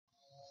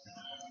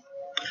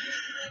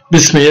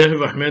بسم الله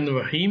الرحمن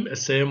الرحيم.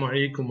 السلام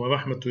عليكم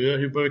ورحمة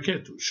الله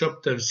وبركاته.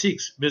 Chapter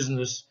 6,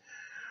 Business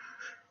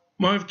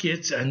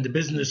Markets and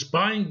Business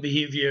Buying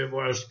Behavior. We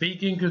are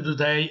speaking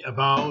today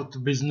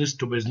about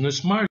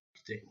business-to-business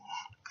marketing.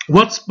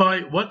 What's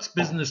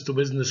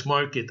business-to-business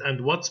market and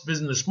what's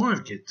business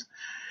market?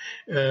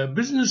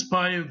 Business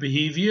buyer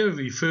behavior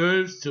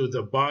refers to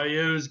the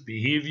buyer's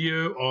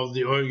behavior of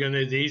the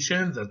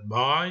organization that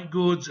buy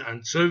goods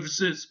and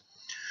services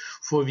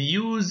for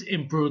use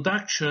in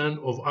production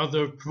of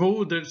other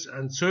products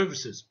and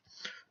services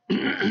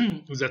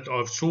that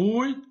are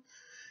sold,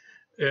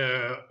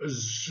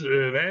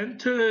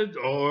 rented,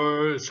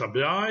 or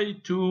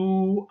supplied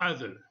to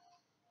others.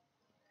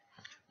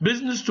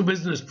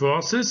 Business-to-business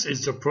process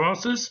is the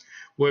process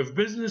where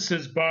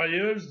businesses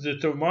buyers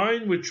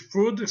determine which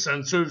products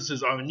and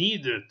services are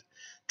needed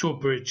to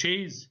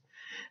purchase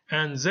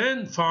and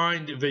then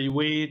find,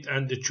 evaluate,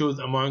 and choose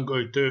among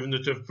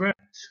alternative brands.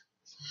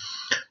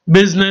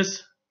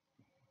 Business.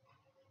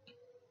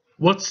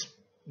 What's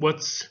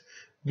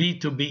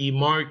B2B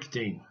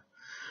marketing?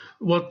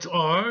 What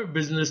are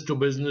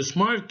business-to-business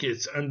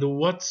markets and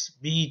what's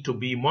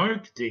B2B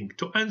marketing?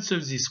 To answer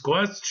this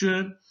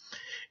question,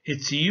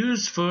 it's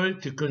useful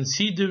to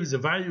consider the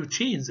value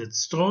chain that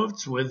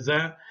starts with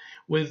a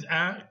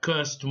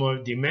customer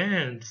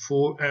demand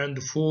for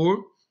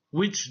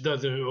which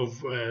dozen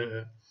of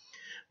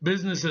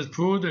businesses,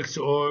 products,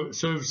 or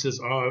services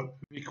are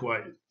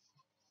required.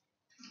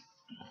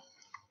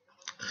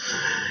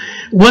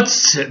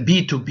 What's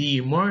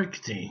B2B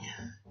marketing?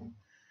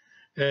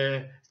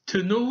 To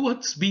know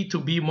what's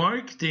B2B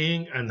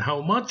marketing and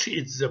how much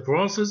it's the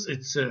process,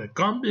 it's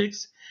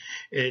complex.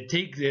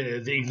 Take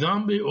the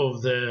example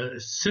of the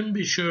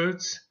simple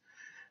shirts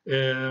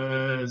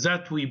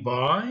that we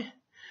buy.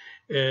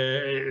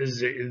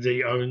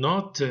 They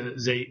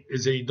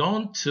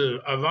don't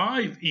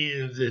arrive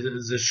in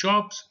the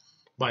shops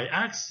by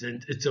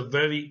accident. It's a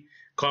very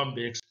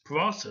complex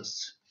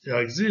process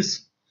like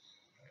this,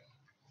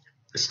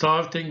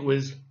 starting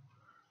with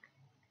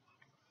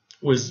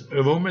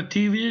raw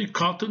material,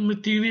 cotton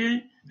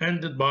material,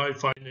 ended by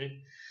final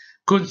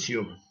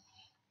consumer.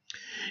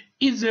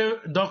 Is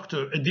there,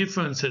 doctor, a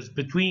differences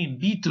between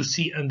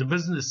B2C and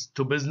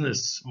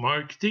business-to-business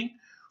marketing?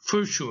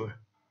 For sure.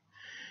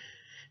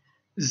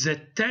 The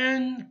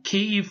 10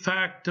 key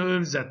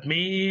factors that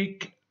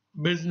make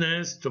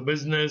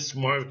business-to-business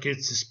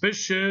markets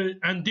special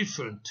and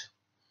different.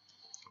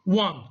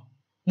 1.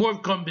 More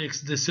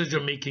complex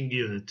decision-making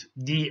unit,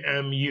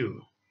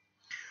 DMU.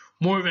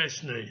 More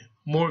rational,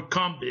 more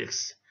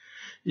complex.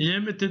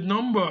 Limited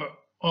number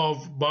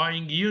of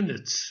buying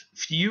units,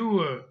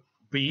 fewer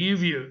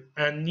behavior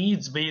and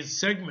needs-based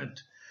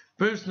segment.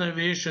 Personal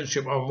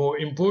relationships are more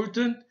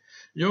important.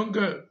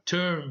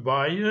 Longer-term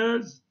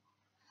buyers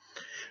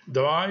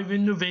drive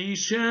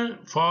innovation,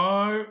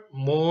 far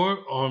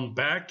more on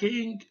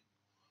packaging.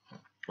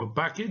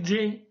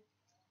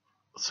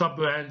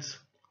 Sub-brands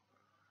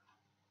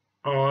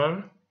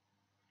are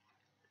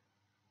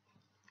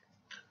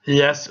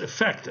less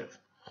effective.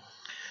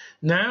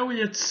 Now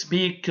let's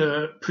speak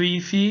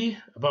briefly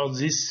about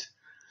these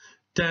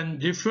 10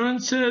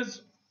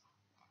 differences,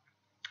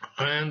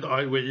 and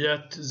I will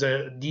let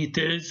the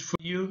details for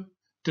you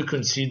to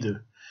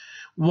consider.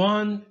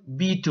 1.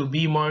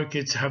 B2B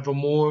markets have a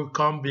more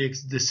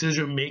complex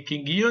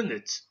decision-making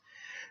units.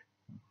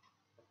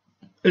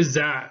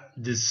 The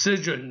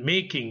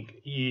decision-making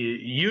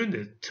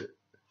unit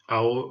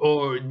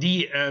or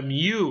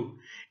DMU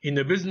in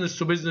a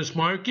business-to-business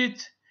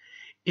market,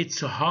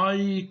 it's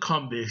highly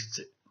complex.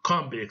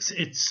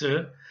 It's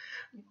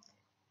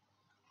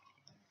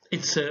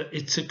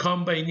a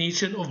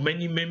combination of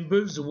many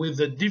members with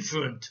a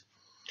different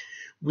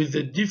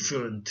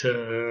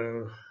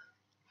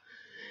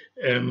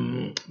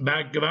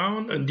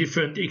background and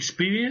different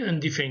experience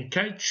and different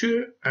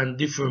culture and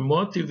different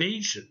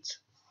motivations.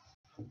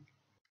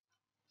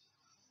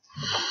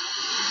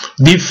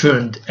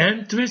 Different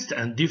interest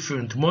and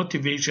different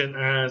motivation,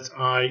 as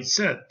I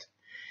said.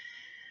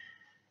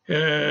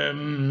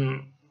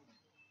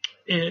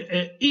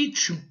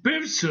 Each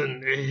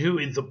person who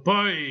is a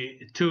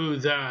party to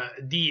the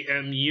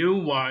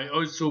DMU will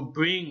also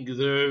bring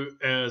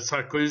their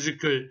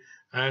psychological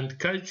and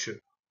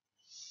culture.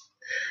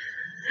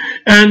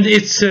 And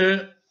its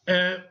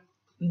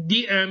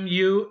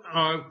DMU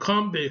are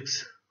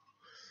complex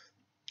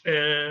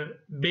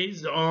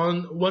based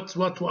on what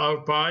we are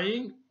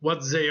buying,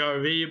 what they are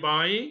really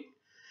buying,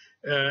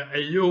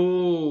 a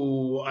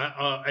low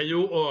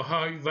or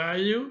high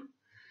value,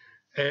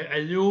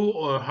 a low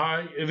or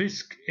high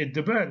risk. It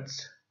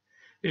depends.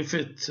 If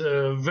it's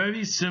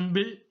very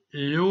simple,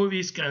 low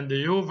risk and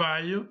low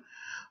value,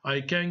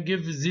 I can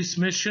give this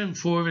mission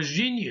for a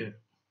junior.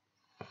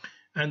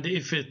 And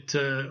if it's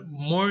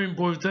more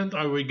important,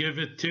 I will give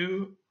it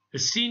to a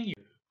senior.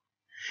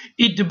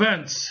 It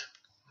depends.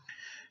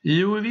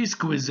 Low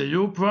risk with a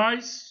low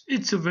price,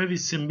 it's a very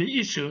simple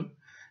issue.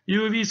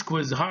 Low risk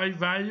with high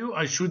value,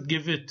 I should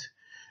give it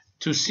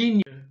to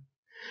senior.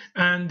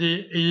 And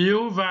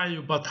low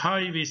value but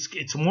high risk,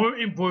 it's more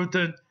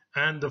important,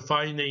 and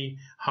finally,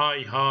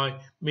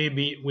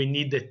 maybe we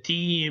need a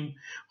team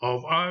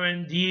of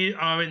R&D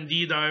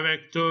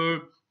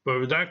director,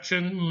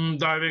 production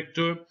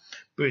director,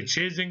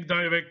 purchasing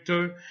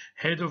director,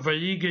 head of a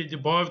legal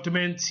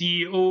department,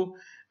 CEO,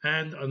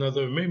 and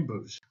another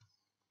members.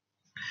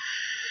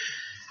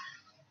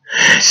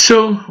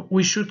 So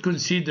we should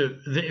consider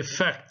the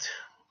effect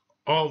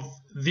of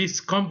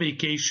this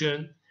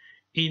complication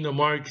in a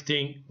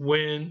marketing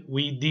when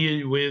we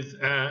deal with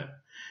a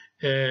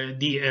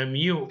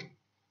DMU.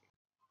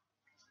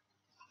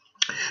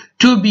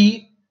 To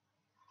be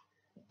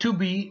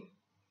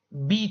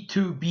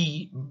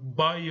B2B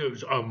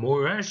buyers are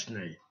more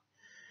rational.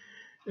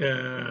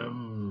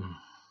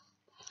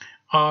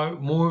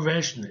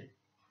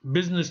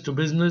 Business to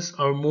business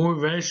are more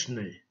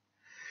rational,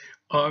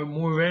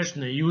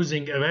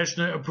 using a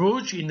rational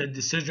approach in the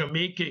decision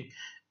making,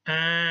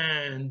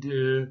 and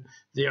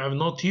they are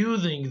not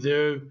using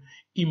their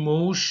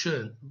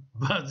emotion,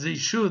 but they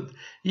should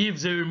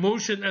leave their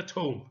emotion at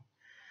home,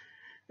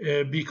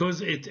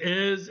 because it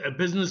is a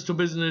business to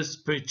business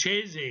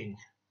purchasing.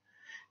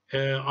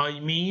 I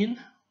mean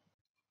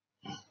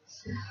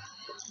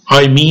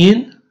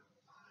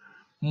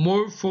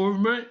more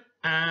formal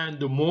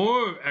and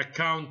more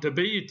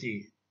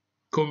accountability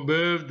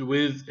compared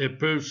with a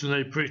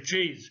personal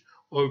purchase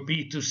or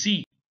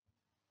B2C.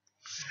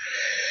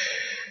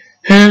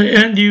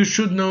 And you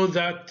should know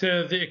that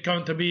the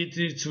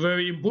accountability is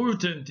very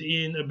important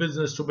in a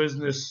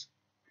business-to-business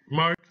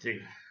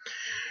marketing.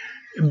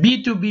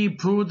 B2B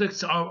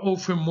products are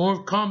often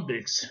more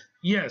complex.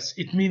 Yes,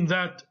 it means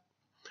that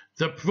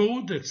the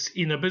products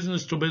in a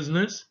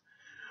business-to-business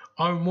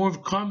are more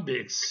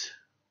complex.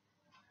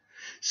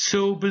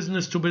 So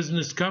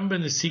business-to-business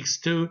company seeks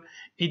to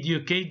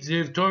educate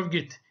their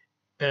target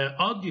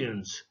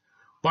audience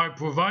by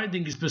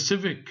providing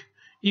specific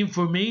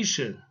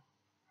information.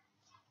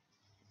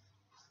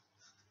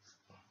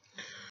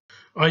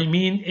 I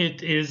mean,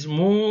 it is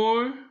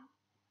more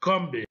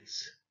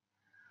complex.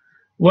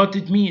 What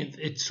it means,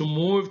 it's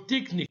more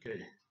technical.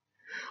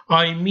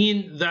 I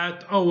mean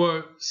that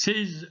our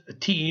sales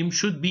team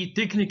should be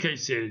technical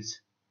sales.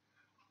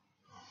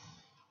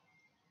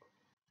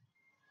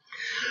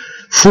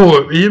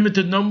 4.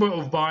 Limited number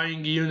of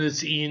buying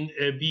units in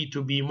a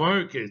B2B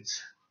market.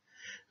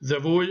 The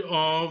rule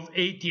of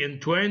 80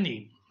 and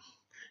 20.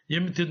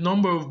 Limited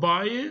number of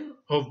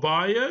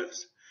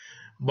buyers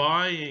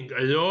buying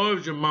a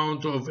large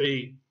amount of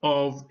a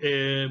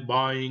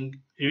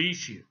buying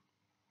ratio.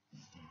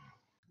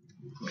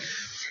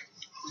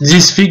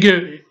 This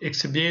figure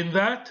explains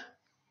that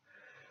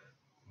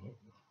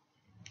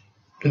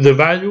the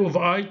value of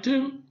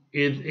item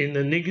is in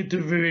a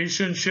negative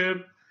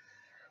relationship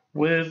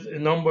with a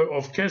number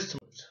of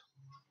customers.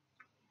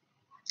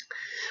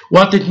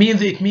 What it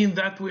means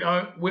that we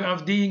are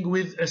dealing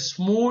with a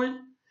small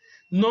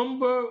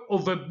number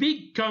of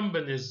big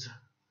companies.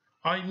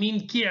 I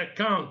mean key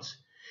accounts,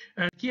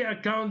 and key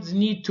accounts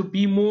need to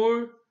be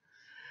more.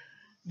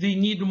 They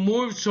need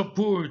more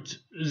support.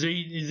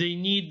 They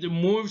need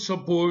more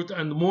support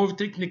and more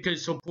technical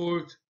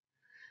support.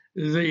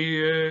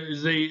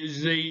 They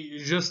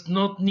just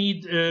not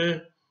need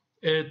to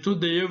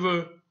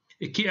deliver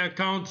a key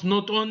account.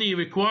 Not only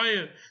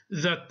require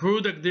that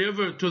product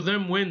delivered to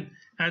them when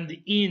and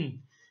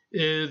in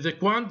the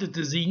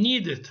quantities they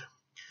need it.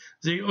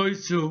 They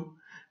also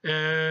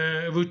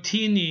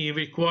routinely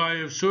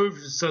require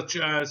services such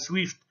as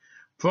swift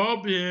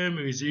problem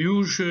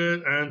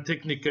resolution and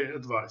technical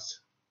advice.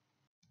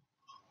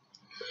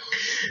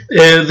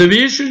 The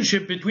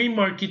relationship between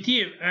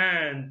marketeer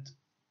and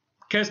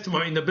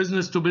customer in the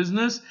business to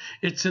business,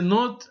 it's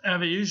not a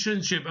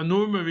relationship, a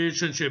normal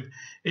relationship.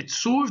 It's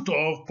sort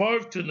of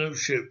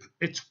partnership.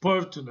 It's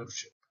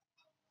partnership.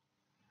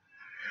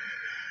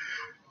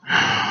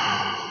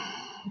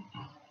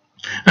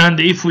 And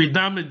if we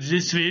damage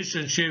this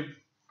relationship,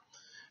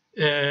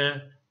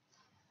 the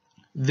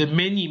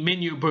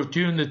many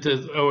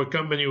opportunities our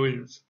company will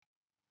lose.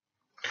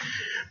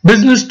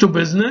 Business to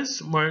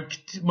business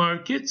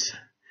markets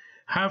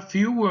have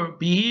fewer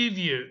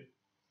behavior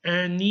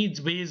and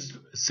needs-based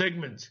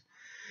segments.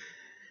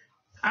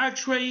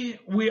 Actually,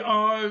 we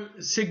are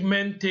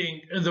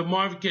segmenting the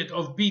market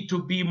of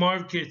B2B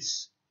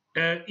markets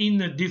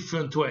in a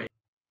different way.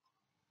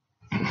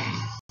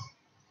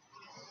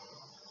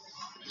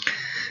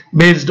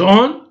 Based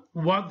on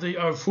what they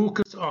are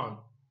focused on.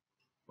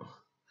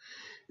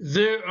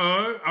 There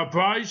are a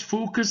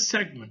price-focused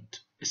segment.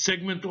 A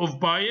segment of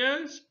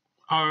buyers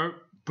are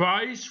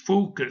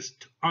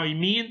price-focused. I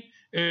mean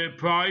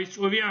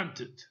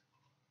price-oriented.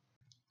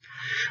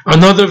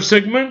 Another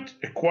segment,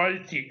 a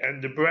quality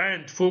and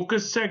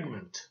brand-focused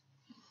segment.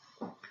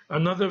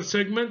 Another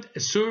segment, a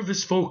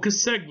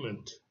service-focused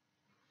segment.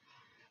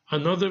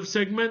 Another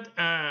segment,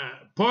 a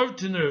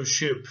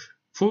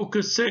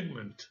partnership-focused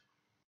segment.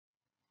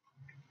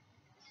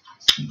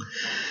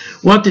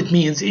 What it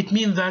means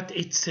that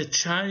it's a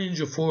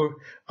challenge for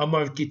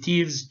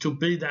marketeers to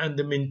build and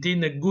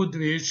maintain a good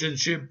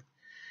relationship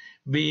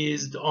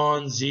based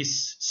on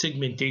this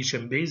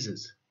segmentation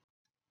basis.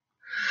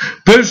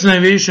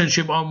 Personal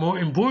relationships are more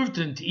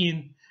important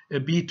in a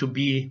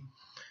B2B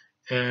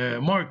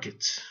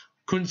markets,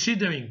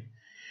 considering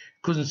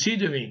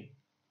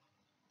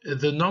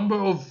the number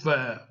of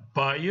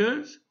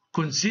buyers,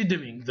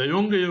 considering the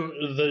long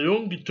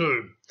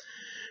term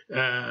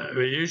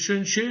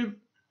relationship,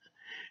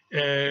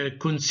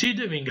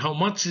 considering how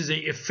much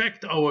they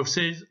affect our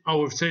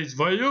sales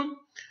volume.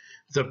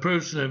 The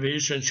personal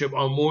relationships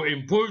are more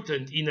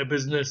important in a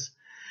business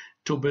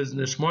to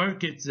business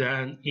market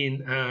than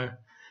in a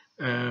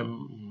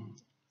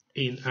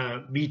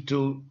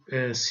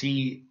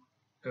B2C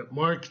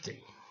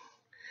marketing.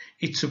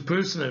 It's a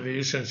personal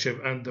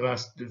relationship and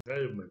trust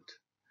development.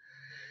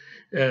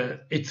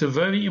 It's a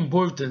very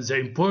important. The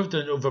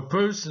importance of a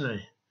personal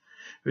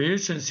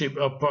relationship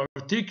are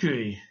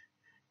particularly.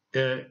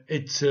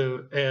 It's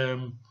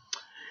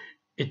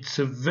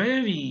a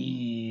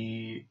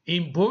very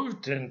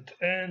important,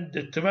 and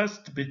the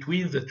trust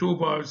between the two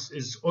parties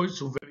is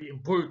also very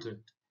important.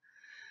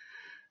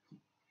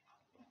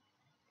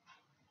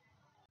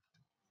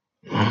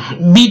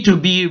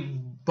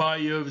 B2B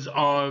buyers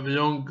are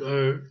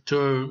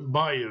longer-term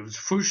buyers.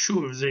 For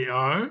sure they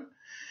are,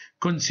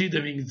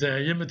 considering the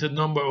limited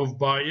number of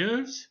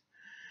buyers.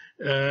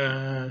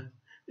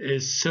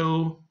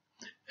 So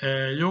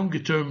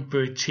longer-term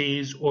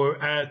purchase,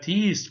 or at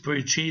least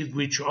purchase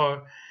which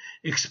are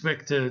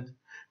expected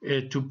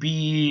to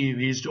be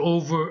with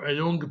over a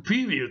long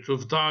period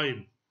of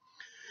time.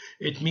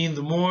 It means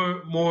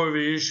more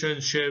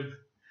relationship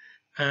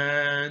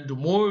and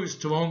more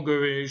stronger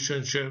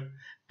relationship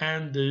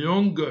and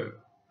longer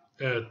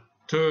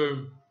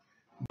term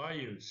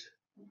buyers.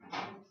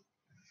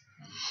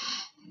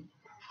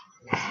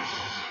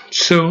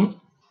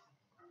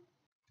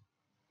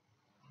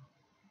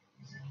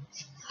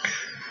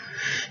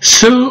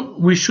 So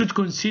we should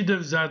consider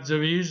that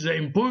there is the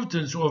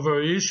importance of a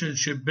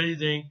relationship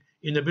building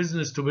in a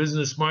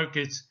business-to-business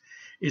market.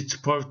 It's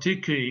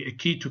particularly a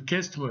key to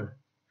customer.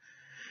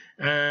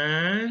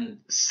 And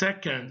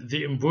second,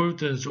 the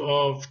importance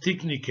of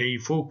technically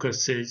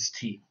focused sales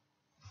team.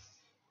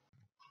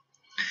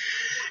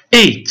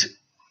 8.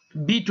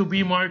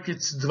 B2B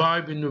markets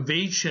drive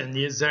innovation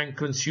than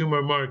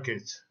consumer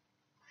markets.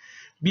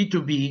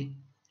 B2B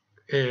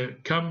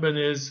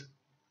companies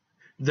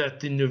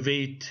that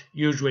innovate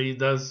usually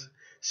does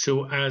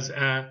so as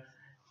a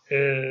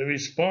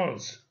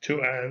response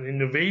to an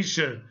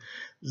innovation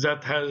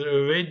that has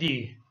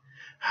already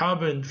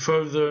happened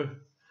further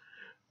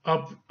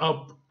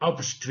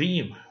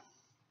upstream.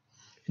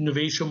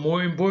 Innovation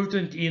more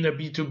important in a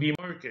B2B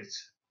market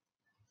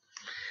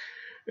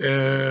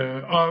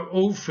are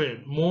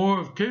often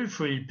more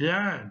carefully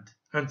planned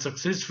and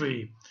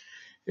successfully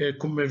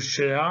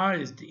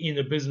commercialized in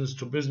a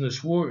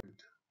business-to-business world.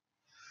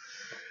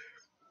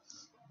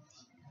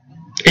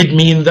 It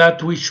means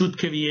that we should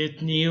create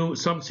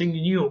something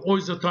new all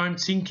the time,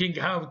 thinking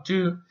how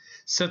to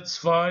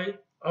satisfy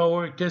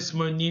our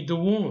customer need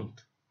or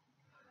want.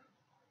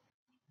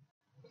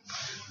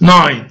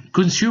 9.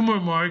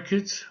 Consumer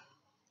markets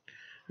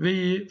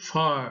very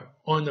far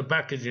on the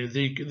packaging.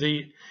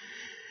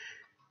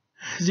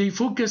 They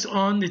focus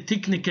on the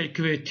technical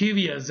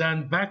criteria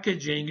than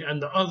packaging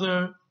and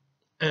other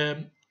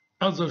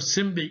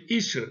simple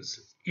issues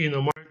in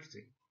a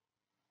marketing.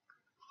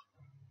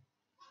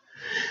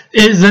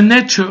 The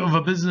nature of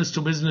a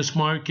business-to-business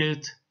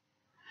market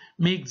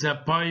makes the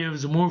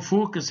buyers more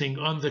focusing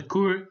on the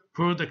core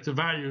product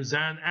value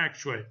than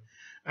actual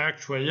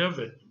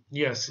level.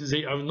 Yes,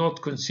 they are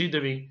not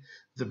considering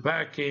the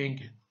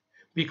backing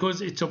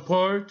because it's a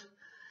part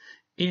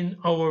in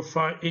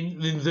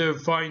their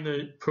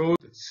final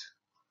products.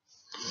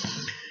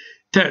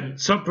 10.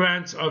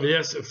 Sub-brands are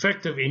less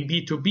effective in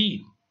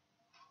B2B.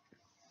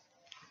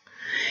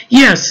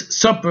 Yes,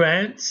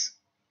 sub-brands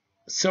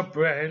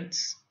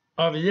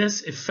are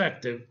less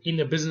effective in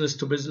a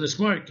business-to-business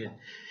market.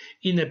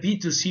 In a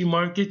B2C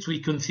market, we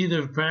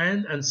consider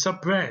brand and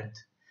sub-brand.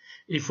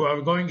 If we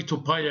are going to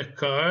buy a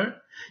car,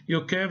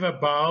 you care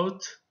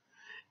about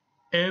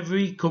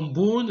every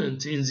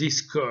component in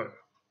this car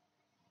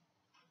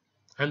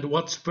and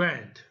what's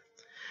brand.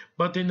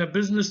 But in a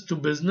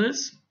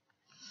business-to-business,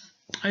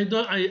 I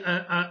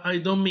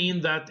don't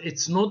mean that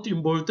it's not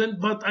important,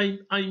 but I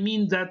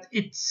mean that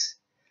it's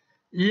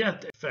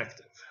yet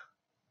effective.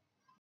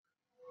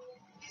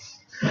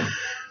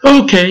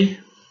 Okay,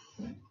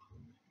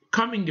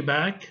 coming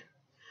back,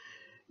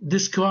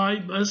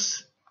 describe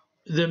us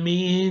the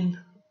main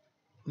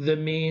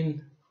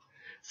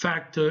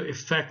factor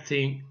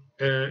affecting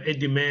a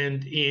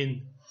demand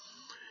in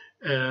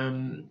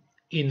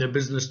the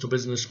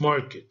business-to-business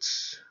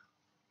markets.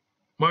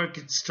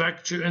 Market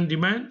structure and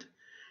demand.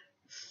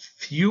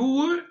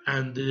 Fewer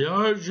and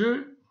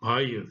larger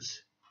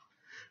buyers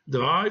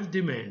drive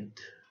demand.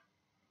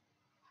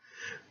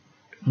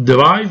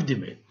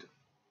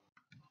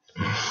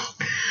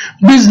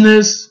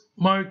 Business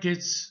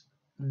markets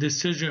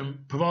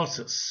decision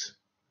process.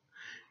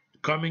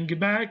 Coming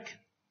back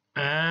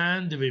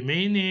and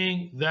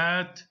remaining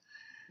that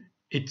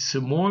it's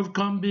a more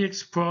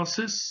complex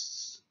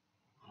process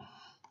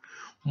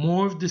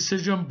more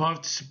decision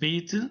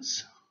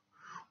participants,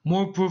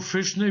 more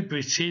professional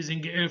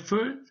purchasing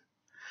effort,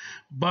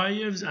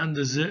 buyers and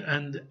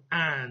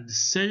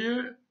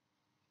seller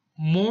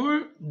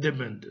more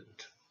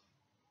dependent.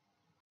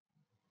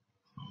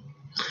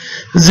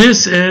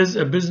 This is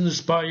a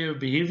business buyer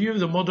behavior.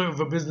 The model of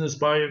a business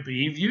buyer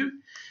behavior: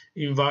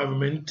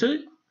 environmental,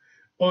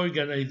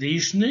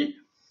 organizational,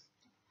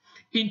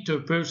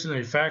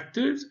 interpersonal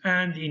factors,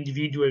 and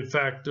individual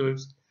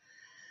factors.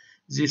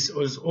 This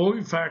is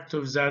all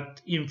factors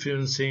that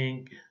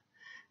influencing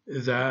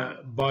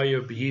the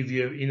buyer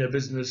behavior in a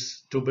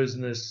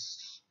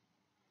business-to-business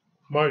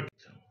market.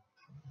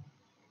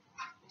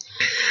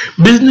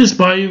 Business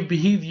buyer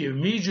behavior: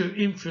 major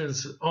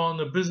influence on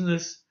a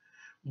business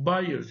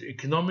buyer's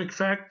economic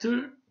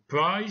factor,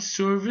 price,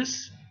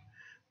 service,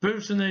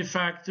 personal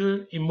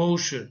factor,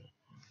 emotion.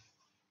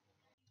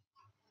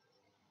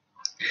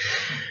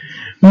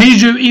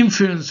 Major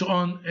influence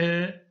on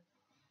a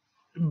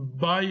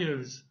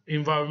buyer's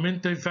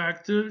environmental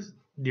factors: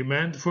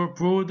 demand for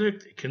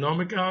product,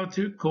 economic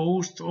output,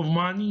 cost of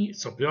money,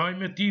 supply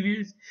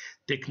materials,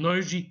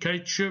 technology,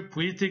 culture,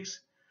 politics,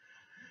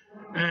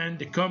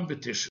 and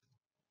competition.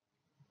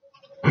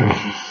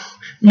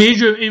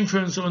 Major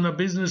influence on a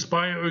business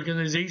buyer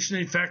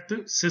organizational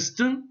factor: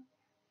 system,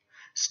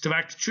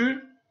 structure,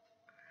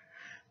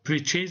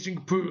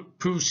 purchasing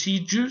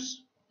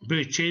procedures,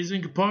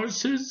 purchasing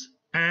policies,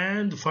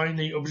 and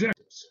finally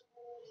objectives.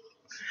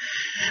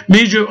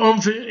 Major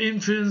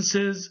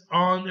influences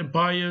on a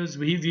buyer's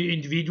behavior: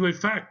 individual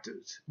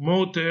factors,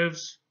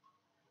 motives,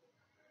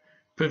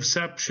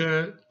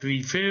 perception,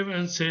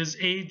 preferences,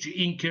 age,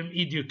 income,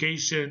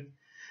 education,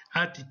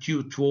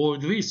 attitude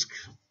toward risk.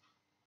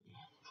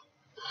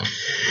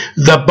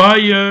 The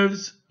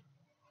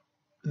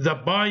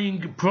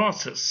buying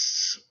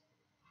process.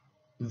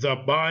 The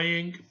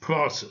buying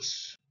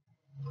process.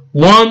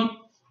 1.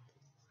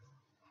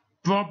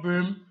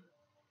 Problem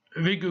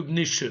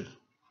recognition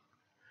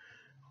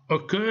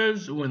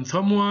occurs when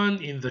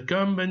someone in the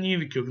company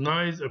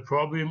recognizes a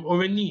problem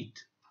or a need.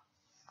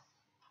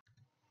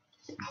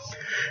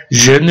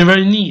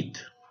 General need.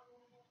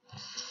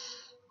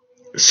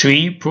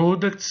 3.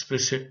 Product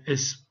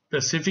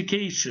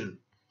specification.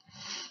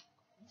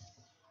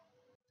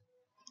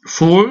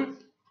 4.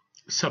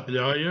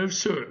 Supplier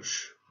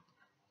search.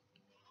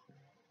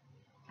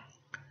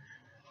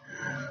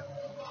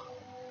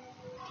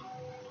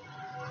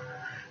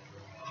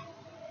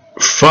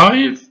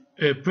 5.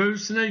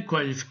 Personal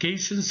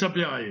qualification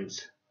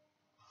suppliers.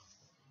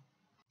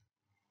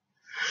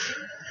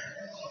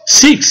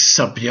 6.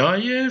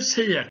 Supplier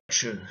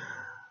selection.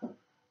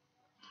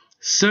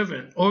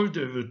 7.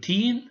 Order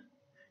routine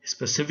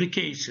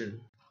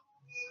specification.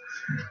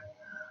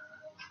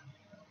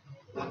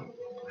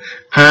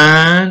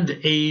 And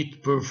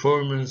 8.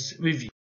 Performance review.